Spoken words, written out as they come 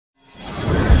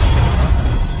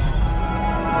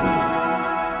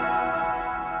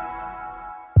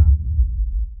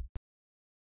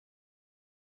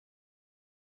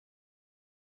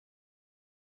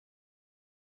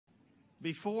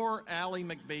Before Ally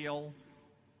McBeal,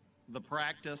 The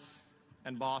Practice,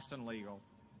 and Boston Legal,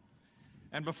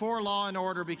 and before Law and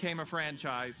Order became a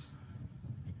franchise,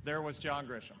 there was John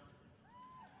Grisham.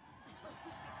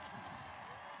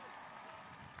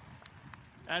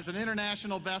 As an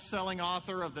international best-selling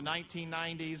author of the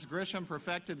 1990s, Grisham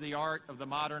perfected the art of the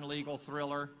modern legal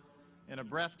thriller in a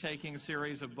breathtaking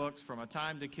series of books from A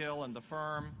Time to Kill and The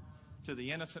Firm to The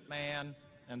Innocent Man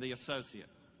and The Associate.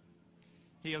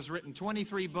 He has written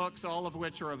 23 books, all of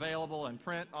which are available in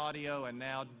print, audio, and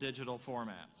now digital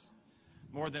formats.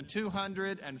 More than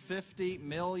 250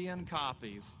 million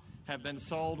copies have been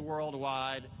sold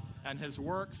worldwide, and his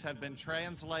works have been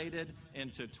translated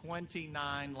into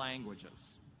 29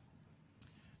 languages.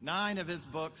 9 of his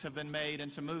books have been made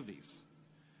into movies.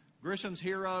 Grisham's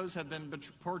heroes have been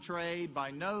portrayed by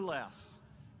no less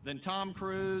than Tom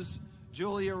Cruise,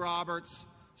 Julia Roberts,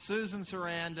 Susan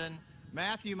Sarandon,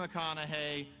 Matthew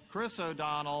McConaughey, Chris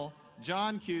O'Donnell,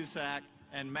 John Cusack,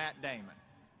 and Matt Damon.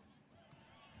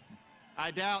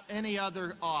 I doubt any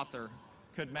other author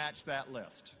could match that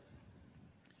list.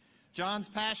 John's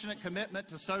passionate commitment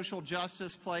to social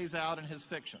justice plays out in his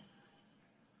fiction.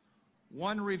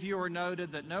 One reviewer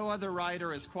noted that no other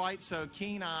writer is quite so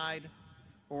keen-eyed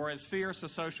or as fierce a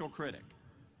social critic.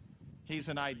 He's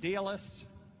an idealist,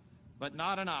 but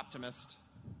not an optimist,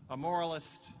 a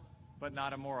moralist, but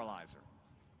not a moralizer.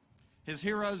 His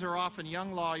heroes are often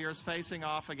young lawyers facing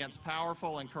off against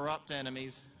powerful and corrupt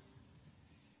enemies.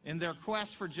 In their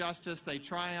quest for justice, they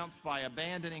triumph by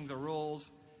abandoning the rules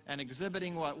and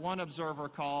exhibiting what one observer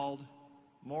called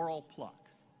moral pluck.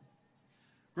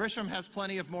 Grisham has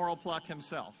plenty of moral pluck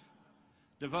himself,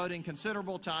 devoting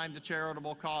considerable time to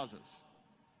charitable causes.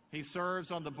 He serves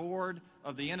on the board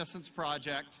of the Innocence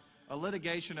Project, a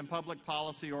litigation and public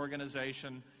policy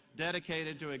organization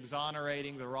dedicated to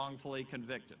exonerating the wrongfully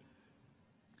convicted.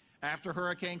 After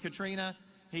Hurricane Katrina,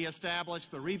 he established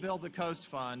the Rebuild the Coast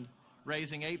Fund,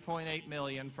 raising $8.8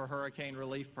 million for hurricane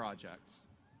relief projects.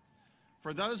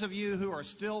 For those of you who are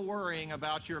still worrying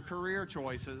about your career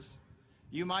choices,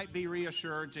 you might be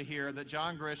reassured to hear that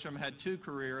John Grisham had 2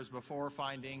 careers before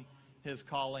finding his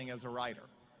calling as a writer.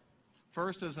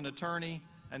 First as an attorney,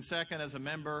 and second as a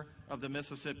member of the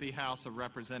Mississippi House of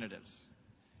Representatives.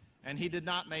 And he did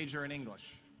not major in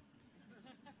English.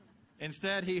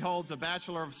 Instead, he holds a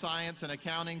Bachelor of Science in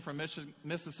Accounting from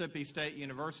Mississippi State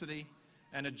University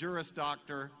and a Juris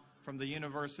Doctor from the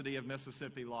University of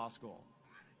Mississippi Law School.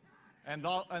 And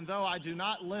though I do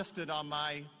not list it on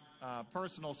my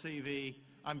personal CV,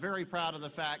 I'm very proud of the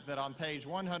fact that on page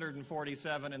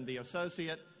 147 in The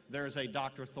Associate, there's a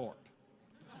Dr. Thorpe.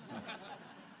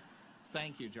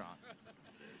 Thank you, John.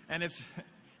 And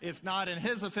it's not in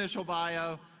his official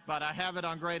bio, but I have it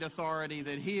on great authority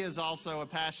that he is also a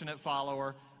passionate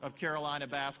follower of Carolina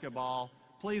basketball.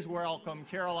 Please welcome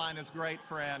Carolina's great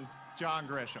friend, John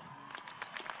Grisham.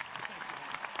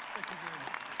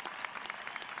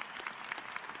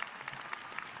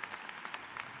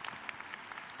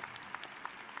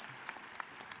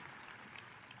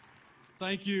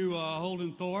 Thank you,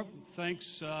 Holden Thorpe.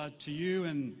 Thanks to you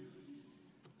and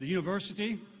the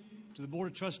university, to the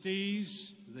Board of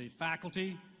Trustees, the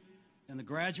faculty, and the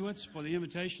graduates for the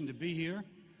invitation to be here.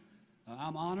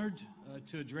 I'm honored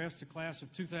to address the class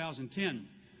of 2010.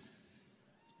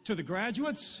 To the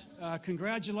graduates,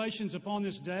 congratulations upon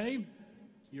this day.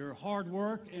 Your hard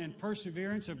work and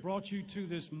perseverance have brought you to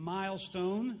this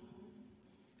milestone,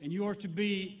 and you are to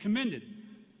be commended.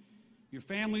 Your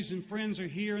families and friends are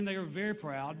here, and they are very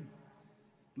proud.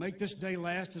 Make this day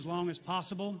last as long as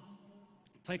possible.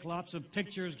 Take lots of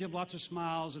pictures, give lots of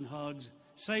smiles and hugs.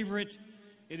 Savor it.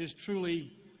 It is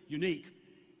truly unique.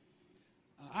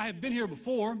 I have been here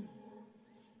before.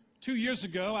 2 years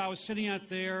ago, I was sitting out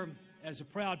there as a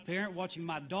proud parent watching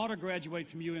my daughter graduate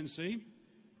from UNC.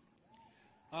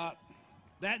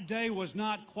 That day was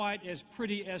not quite as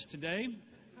pretty as today.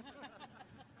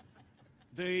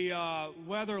 The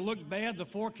weather looked bad. The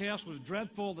forecast was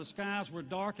dreadful. The skies were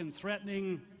dark and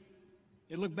threatening.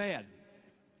 It looked bad.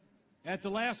 At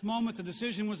the last moment, the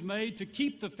decision was made to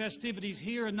keep the festivities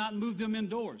here and not move them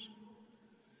indoors.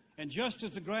 And just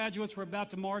as the graduates were about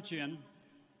to march in,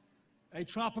 a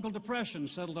tropical depression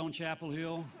settled on Chapel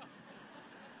Hill,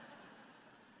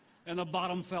 and the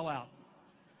bottom fell out.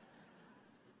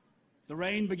 The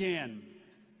rain began,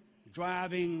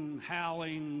 driving,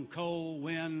 howling, cold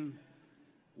wind,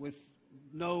 with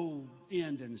no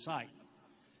end in sight.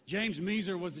 James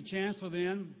Measer was the chancellor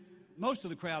then. Most of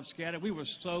the crowd scattered. We were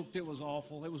soaked. It was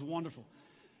awful. It was wonderful.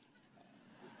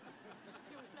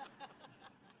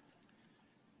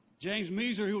 James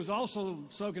Measer, who was also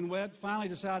soaking wet, finally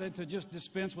decided to just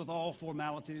dispense with all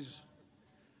formalities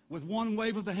With one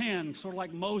wave of the hand, sort of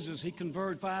like Moses, he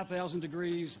converted 5,000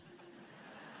 degrees.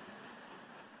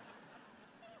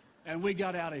 And we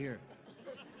got out of here.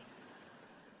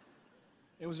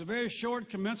 It was a very short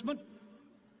commencement.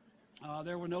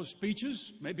 There were no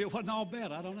speeches. Maybe it wasn't all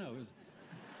bad. I don't know.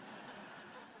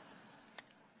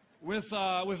 With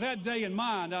that day in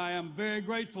mind, I am very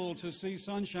grateful to see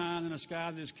sunshine in a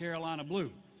sky that is Carolina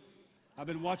blue. I've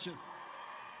been watching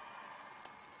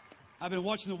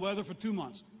the weather for 2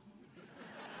 months.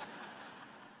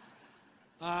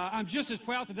 I'm just as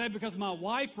proud today because my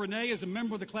wife, Renee, is a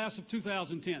member of the class of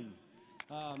 2010.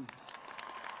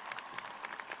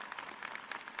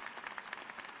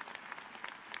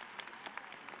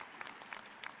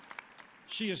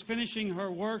 She is finishing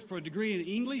her work for a degree in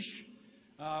English,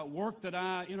 work that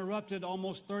I interrupted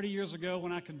almost 30 years ago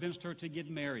when I convinced her to get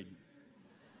married.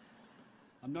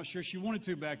 I'm not sure she wanted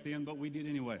to back then, but we did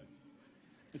anyway.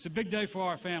 It's a big day for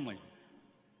our family.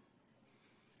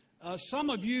 Some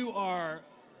of you are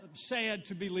sad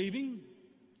to be leaving,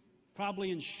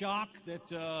 probably in shock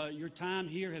that your time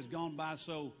here has gone by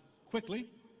so quickly.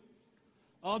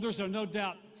 Others are no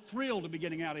doubt thrilled to be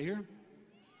getting out of here.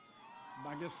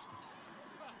 I guess.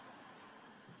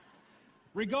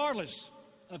 Regardless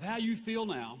of how you feel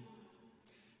now,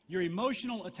 your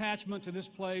emotional attachment to this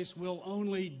place will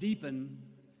only deepen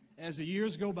as the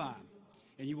years go by,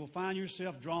 and you will find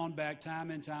yourself drawn back time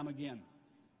and time again.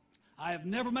 I have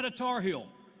never met a Tar Heel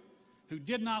who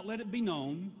did not let it be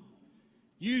known,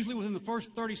 usually within the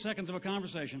first 30 seconds of a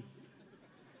conversation,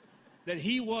 that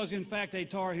he was in fact a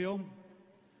Tar Heel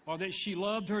or that she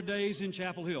loved her days in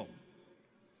Chapel Hill.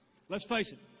 Let's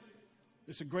face it,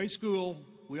 it's a great school.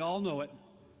 We all know it.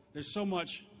 There's so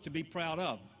much to be proud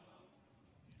of.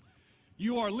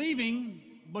 You are leaving,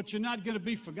 but you're not going to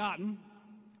be forgotten.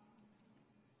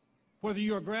 Whether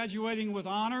you are graduating with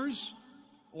honors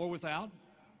or without.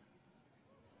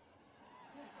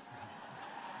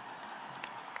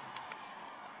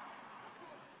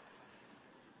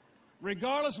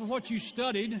 Regardless of what you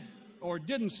studied or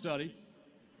didn't study,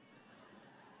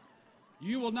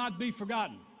 you will not be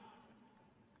forgotten.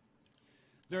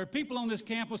 There are people on this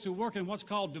campus who work in what's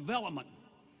called development.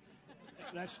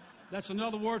 That's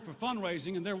another word for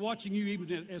fundraising, and they're watching you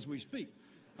even as we speak.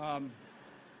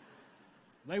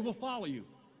 They will follow you.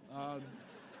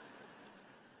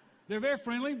 They're very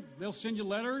friendly. They'll send you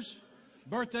letters,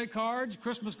 birthday cards,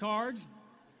 Christmas cards.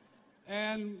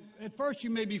 And at first you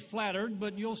may be flattered,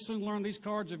 but you'll soon learn these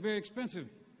cards are very expensive.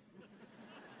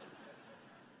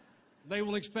 They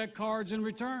will expect cards in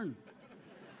return.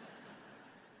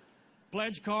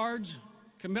 Pledge cards,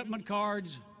 commitment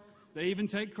cards, they even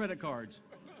take credit cards.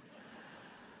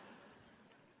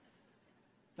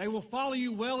 They will follow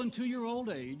you well into your old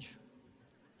age.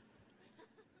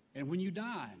 And when you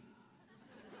die,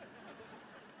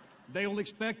 they will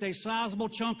expect a sizable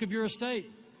chunk of your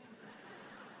estate.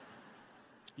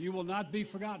 You will not be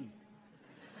forgotten.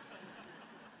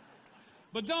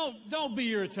 But don't be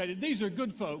irritated. These are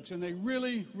good folks, and they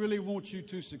really, really want you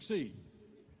to succeed.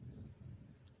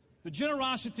 The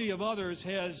generosity of others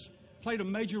has played a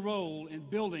major role in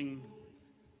building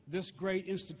this great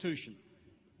institution.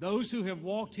 Those who have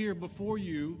walked here before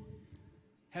you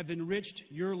have enriched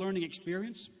your learning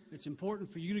experience. It's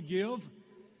important for you to give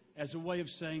as a way of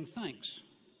saying thanks,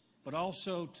 but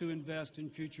also to invest in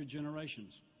future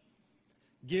generations.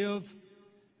 Give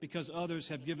because others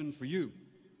have given for you.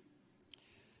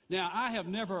 Now, I have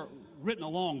never written a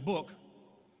long book,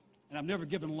 and I've never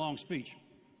given a long speech.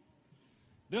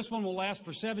 This one will last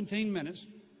for 17 minutes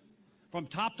from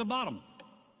top to bottom.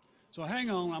 So hang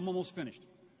on, I'm almost finished.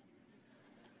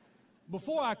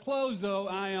 Before I close, though,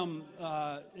 I am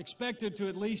expected to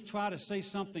at least try to say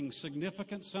something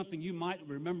significant, something you might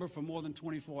remember for more than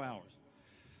 24 hours.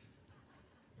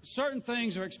 Certain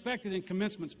things are expected in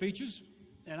commencement speeches,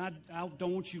 and I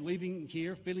don't want you leaving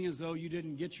here feeling as though you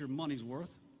didn't get your money's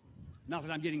worth. Not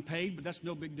that I'm getting paid, but that's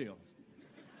no big deal.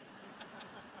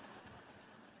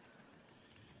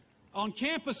 On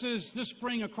campuses this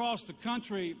spring across the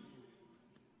country,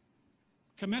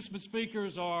 commencement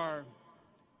speakers are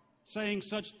saying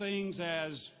such things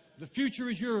as, the future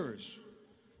is yours,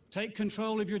 take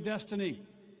control of your destiny,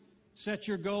 set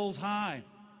your goals high,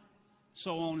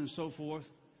 so on and so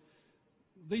forth.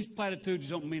 These platitudes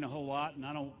don't mean a whole lot, and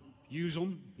I don't use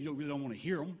them. You really don't want to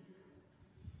hear them.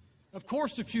 Of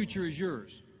course the future is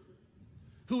yours.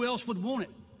 Who else would want it?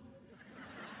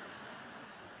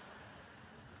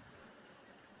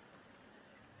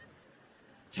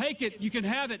 Take it, you can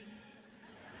have it.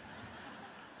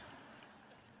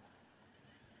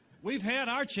 We've had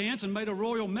our chance and made a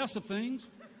royal mess of things.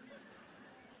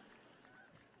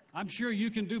 I'm sure you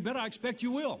can do better. I expect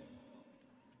you will.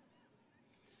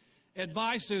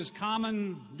 Advice is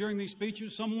common during these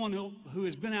speeches. Someone who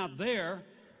has been out there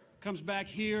comes back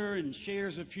here and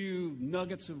shares a few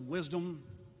nuggets of wisdom,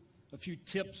 a few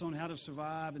tips on how to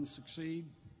survive and succeed.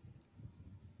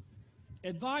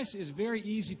 Advice is very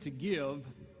easy to give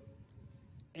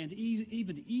and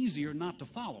even easier not to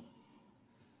follow.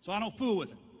 So I don't fool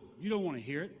with it. You don't want to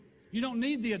hear it. You don't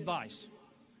need the advice.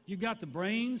 You've got the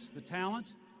brains, the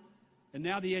talent, and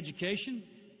now the education.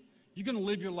 You're going to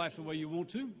live your life the way you want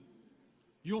to.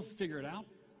 You'll figure it out.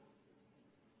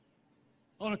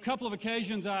 On a couple of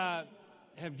occasions, I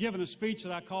have given a speech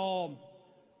that I call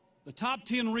the top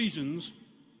 10 reasons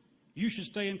you should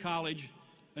stay in college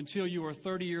until you are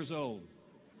 30 years old.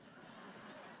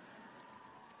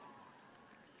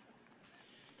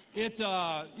 You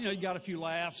got a few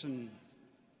laughs and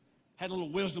had a little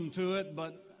wisdom to it,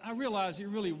 but I realized it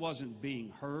really wasn't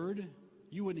being heard.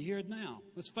 You wouldn't hear it now.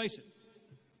 Let's face it.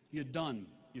 You're done.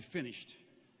 You're finished.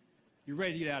 You're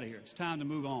ready to get out of here. It's time to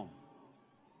move on.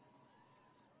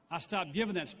 I stopped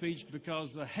giving that speech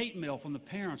because the hate mail from the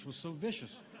parents was so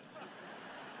vicious.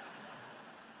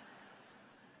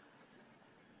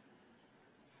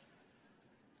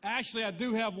 Actually, I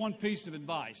do have one piece of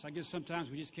advice. I guess sometimes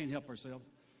we just can't help ourselves.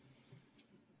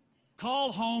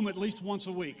 Call home at least once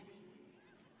a week.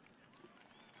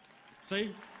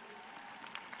 See?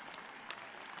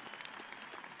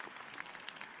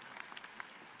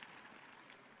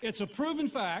 It's a proven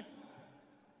fact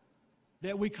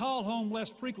that we call home less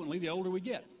frequently the older we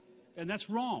get. And that's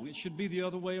wrong. It should be the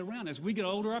other way around. As we get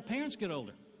older, our parents get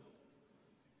older.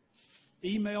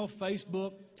 Email,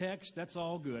 Facebook, text, that's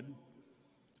all good.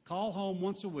 Call home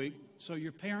once a week so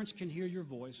your parents can hear your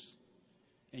voice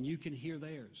and you can hear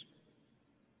theirs.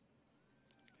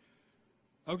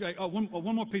 Okay,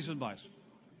 one more piece of advice.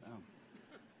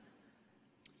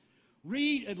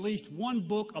 Read at least one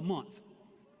book a month.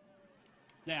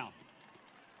 Now,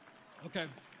 okay.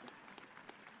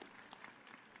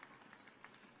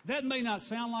 That may not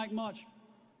sound like much,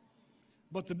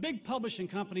 but the big publishing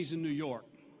companies in New York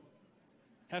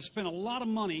have spent a lot of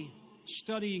money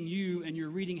studying you and your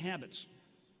reading habits.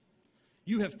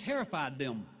 You have terrified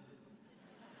them.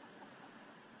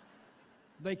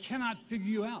 They cannot figure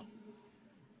you out.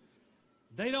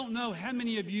 They don't know how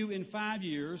many of you in 5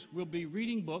 years will be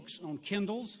reading books on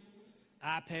Kindles,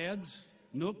 iPads,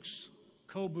 Nooks,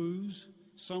 Kobus,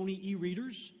 Sony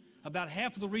e-readers. About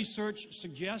half of the research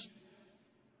suggests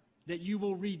that you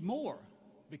will read more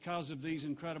because of these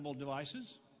incredible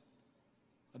devices.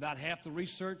 About half the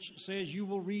research says you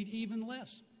will read even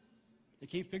less. They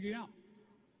can't figure it out.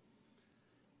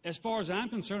 As far as I'm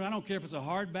concerned, I don't care if it's a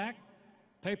hardback,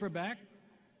 paperback,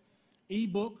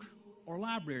 e-book, or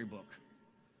library book.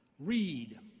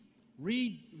 Read.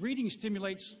 Reading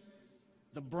stimulates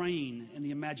the brain and the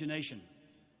imagination.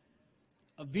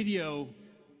 A video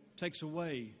takes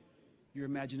away your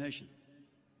imagination.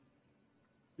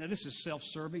 Now, this is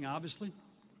self-serving, obviously.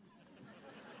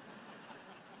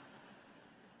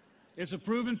 It's a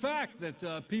proven fact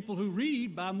that people who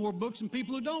read buy more books than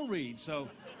people who don't read. So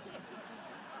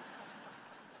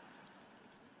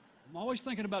I'm always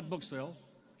thinking about book sales.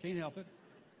 Can't help it.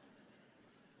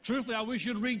 Truthfully, I wish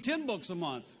you'd read 10 books a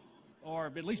month, or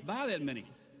at least buy that many.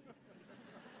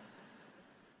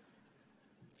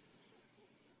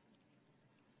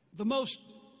 The most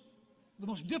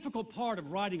difficult part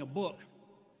of writing a book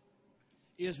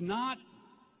is not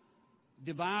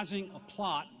devising a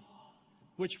plot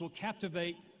which will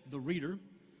captivate the reader.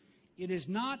 It is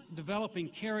not developing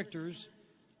characters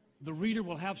the reader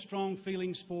will have strong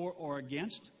feelings for or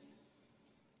against.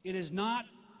 It is not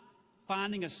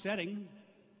finding a setting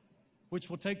which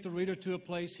will take the reader to a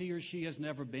place he or she has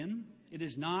never been. It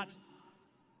is not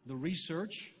the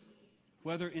research,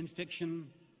 whether in fiction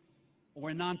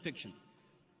or in nonfiction.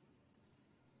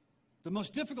 The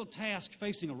most difficult task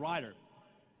facing a writer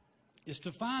is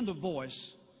to find a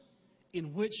voice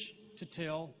in which to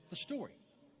tell the story.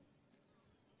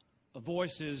 A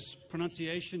voice is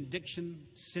pronunciation, diction,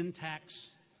 syntax,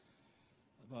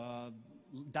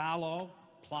 dialogue,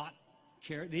 plot,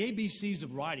 character, the ABCs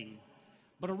of writing.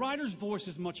 But a writer's voice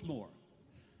is much more.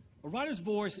 A writer's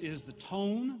voice is the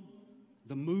tone,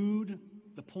 the mood,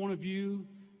 the point of view,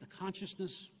 the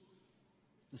consciousness,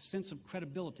 the sense of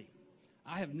credibility.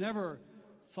 I have never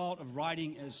thought of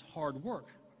writing as hard work,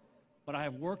 but I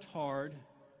have worked hard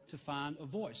to find a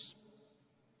voice.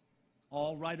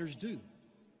 All writers do.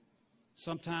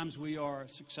 Sometimes we are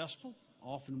successful,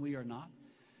 often we are not.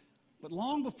 But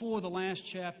long before the last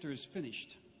chapter is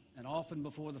finished, and often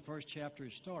before the first chapter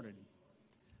is started,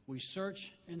 we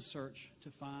search and search to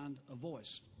find a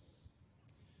voice.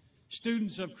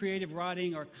 Students of creative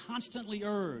writing are constantly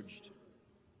urged,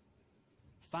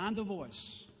 find a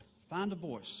voice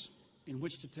in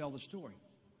which to tell the story.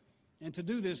 And to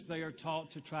do this, they are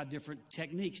taught to try different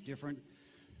techniques, different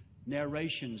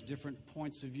narrations, different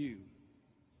points of view,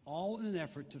 all in an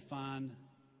effort to find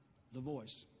the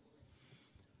voice.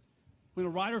 When a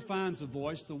writer finds a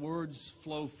voice, the words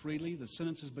flow freely, the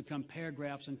sentences become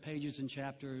paragraphs and pages and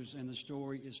chapters, and the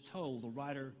story is told. The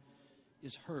writer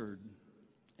is heard,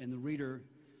 and the reader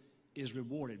is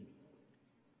rewarded.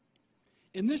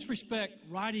 In this respect,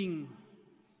 writing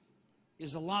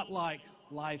is a lot like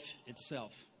life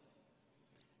itself.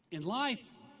 In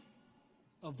life,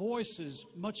 a voice is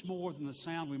much more than the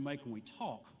sound we make when we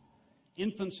talk.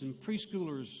 Infants and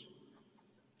preschoolers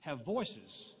have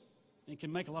voices and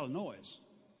can make a lot of noise.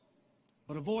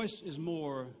 But a voice is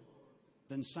more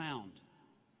than sound.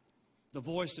 The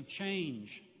voice of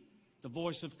change, the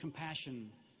voice of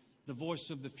compassion, the voice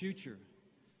of the future,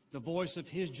 the voice of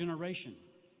his generation,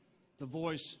 the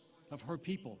voice of her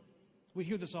people. We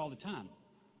hear this all the time.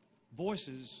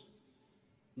 Voices,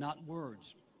 not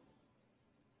words.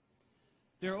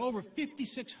 There are over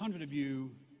 5,600 of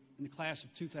you in the class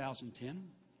of 2010,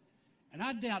 and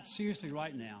I doubt seriously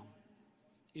right now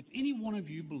if any one of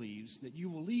you believes that you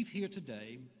will leave here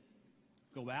today,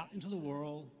 go out into the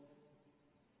world,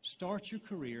 start your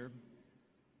career,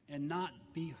 and not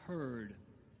be heard.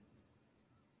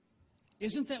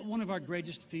 Isn't that one of our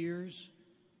greatest fears?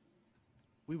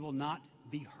 We will not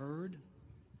be heard.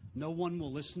 No one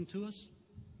will listen to us.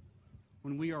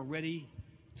 When we are ready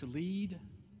to lead,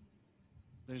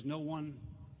 there's no one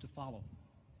to follow.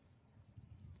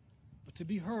 But to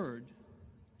be heard,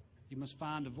 you must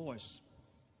find a voice.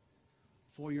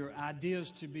 For your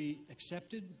ideas to be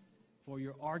accepted, for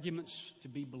your arguments to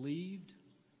be believed,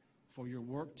 for your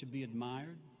work to be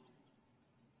admired,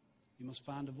 you must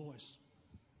find a voice.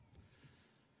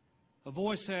 A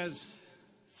voice has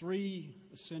three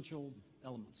essential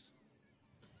elements.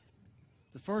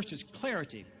 The first is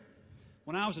clarity.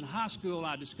 When I was in high school,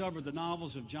 I discovered the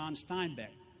novels of John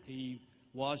Steinbeck. He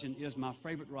was and is my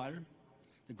favorite writer.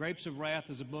 The Grapes of Wrath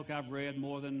is a book I've read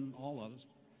more than all others.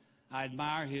 I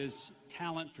admire his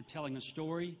talent for telling a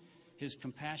story, his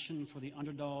compassion for the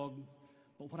underdog,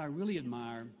 but what I really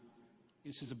admire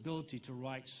is his ability to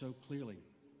write so clearly.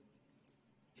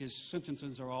 His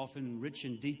sentences are often rich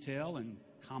in detail and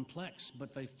complex,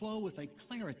 but they flow with a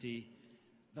clarity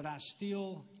that I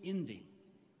still envy.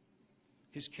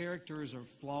 His characters are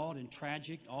flawed and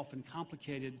tragic, often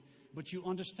complicated, but you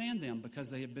understand them because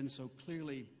they have been so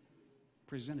clearly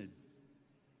presented.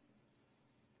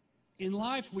 In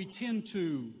life, we tend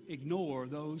to ignore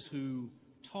those who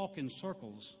talk in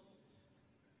circles,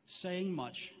 saying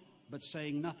much but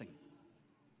saying nothing.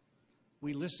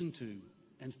 We listen to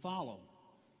and follow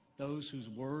those whose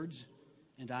words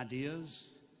and ideas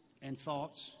and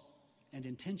thoughts and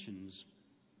intentions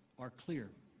are clear.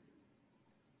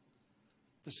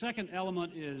 The second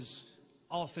element is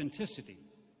authenticity.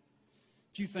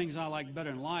 A few things I like better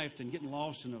in life than getting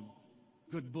lost in a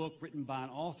good book written by an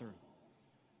author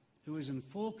who is in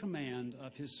full command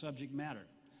of his subject matter,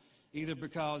 either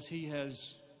because he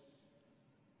has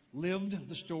lived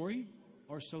the story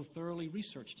or so thoroughly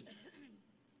researched it.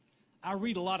 I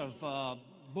read a lot of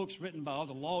books written by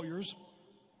other lawyers,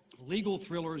 legal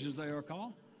thrillers as they are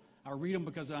called. I read them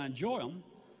because I enjoy them.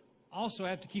 Also, I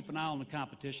have to keep an eye on the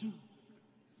competition.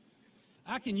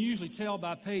 I can usually tell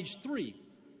by page 3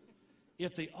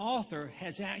 if the author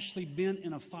has actually been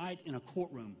in a fight in a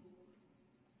courtroom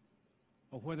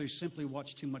or whether he simply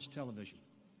watched too much television.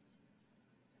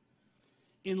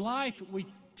 In life, we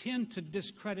tend to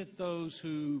discredit those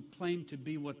who claim to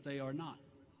be what they are not.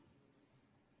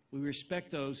 We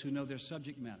respect those who know their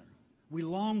subject matter. We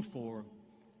long for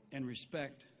and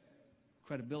respect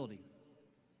credibility.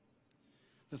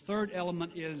 The third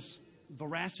element is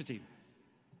veracity.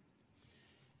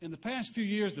 In the past few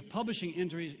years, the publishing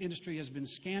industry has been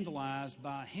scandalized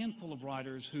by a handful of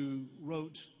writers who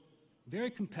wrote very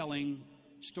compelling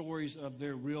stories of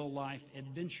their real-life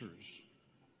adventures.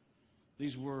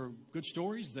 These were good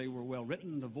stories. They were well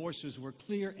written. The voices were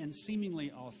clear and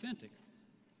seemingly authentic.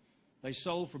 They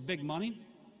sold for big money.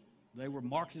 They were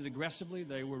marketed aggressively.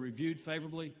 They were reviewed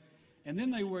favorably. And then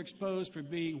they were exposed for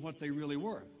being what they really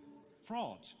were: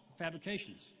 frauds,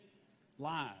 fabrications,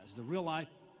 lies. The real-life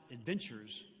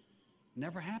adventures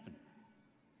never happened.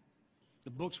 The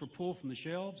books were pulled from the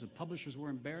shelves. The publishers were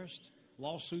embarrassed.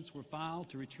 Lawsuits were filed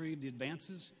to retrieve the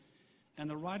advances. And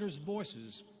the writers'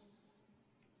 voices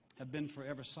have been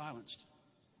forever silenced.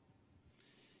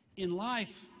 In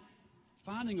life,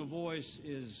 finding a voice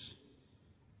is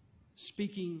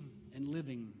speaking and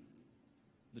living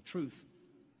the truth.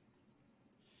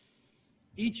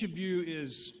 Each of you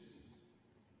is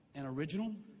an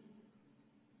original.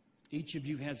 Each of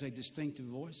you has a distinctive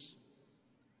voice.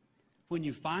 When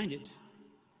you find it,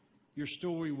 your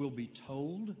story will be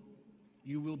told.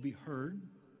 You will be heard.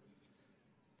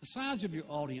 The size of your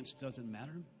audience doesn't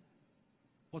matter.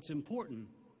 What's important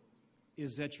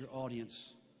is that your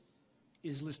audience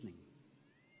is listening.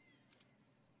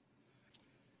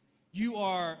 You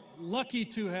are lucky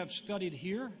to have studied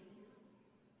here,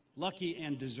 lucky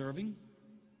and deserving.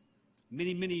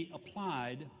 Many, many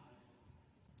applied,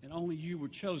 and only you were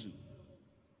chosen.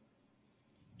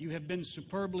 You have been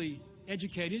superbly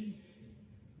educated,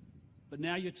 but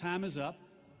now your time is up.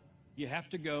 You have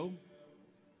to go.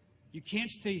 You can't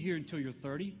stay here until you're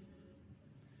 30.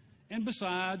 And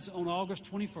besides, on August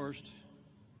 21st,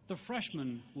 the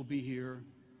freshmen will be here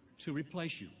to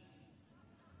replace you.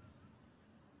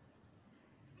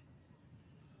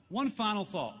 One final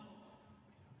thought.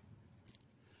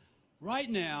 Right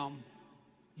now,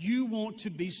 you want to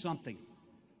be something.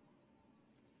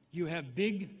 You have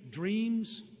big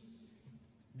dreams,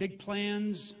 big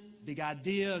plans, big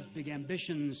ideas, big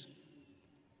ambitions.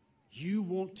 You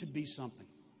want to be something.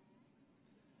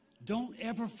 Don't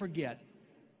ever forget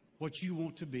what you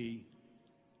want to be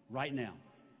right now.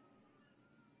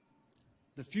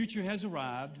 The future has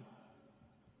arrived.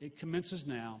 It commences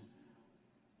now.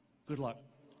 Good luck.